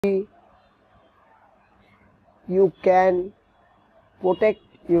you can protect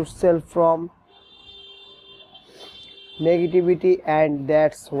yourself from negativity, and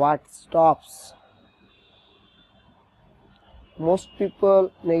that's what stops most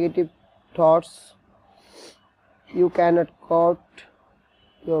people negative thoughts. You cannot cut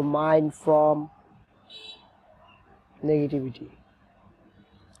your mind from negativity.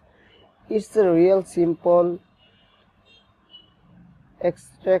 It's a real simple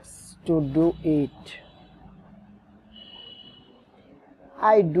extracts to do it.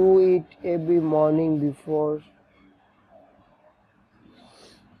 I do it every morning before.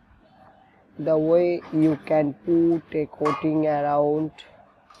 The way you can put a coating around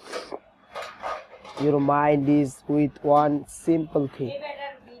your mind is with one simple thing.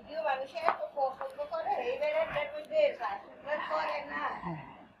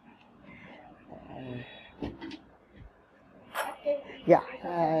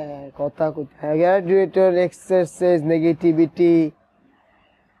 Graduator exercise negativity.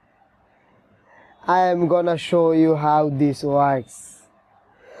 I am gonna show you how this works.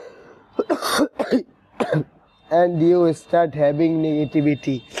 And you start having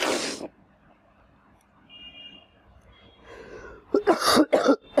negativity.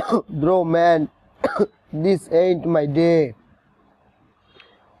 Bro, man, this ain't my day.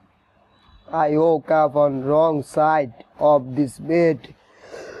 I woke up on wrong side of this bed.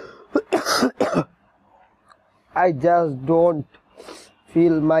 I just don't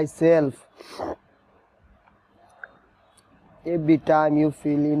feel myself. Every time you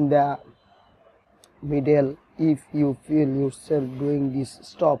feel in the middle, if you feel yourself doing this,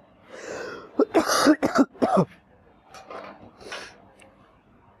 stop.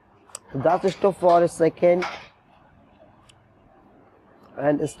 Just stop for a second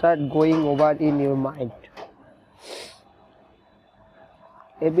and start going over in your mind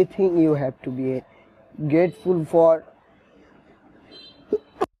everything you have to be grateful for,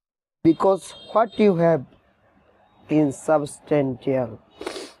 because what you have is substantial.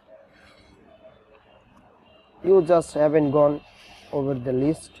 You just haven't gone over the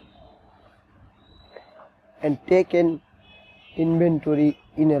list and taken inventory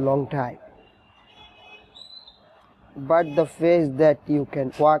in a long time. But the phase that you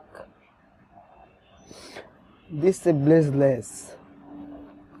can walk, this is blessless.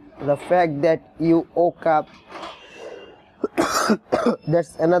 The fact that you woke up,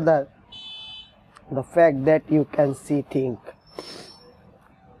 that's another. The fact that you can see, think.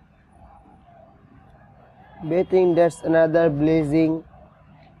 Bathing, that's another blessing.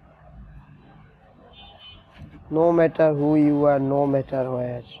 No matter who you are, no matter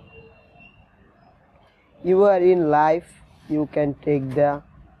where you are in life, you can take the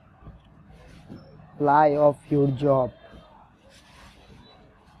lie of your job.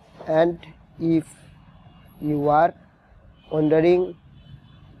 And if you are wondering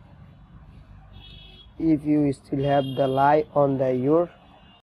if you still have the lie on your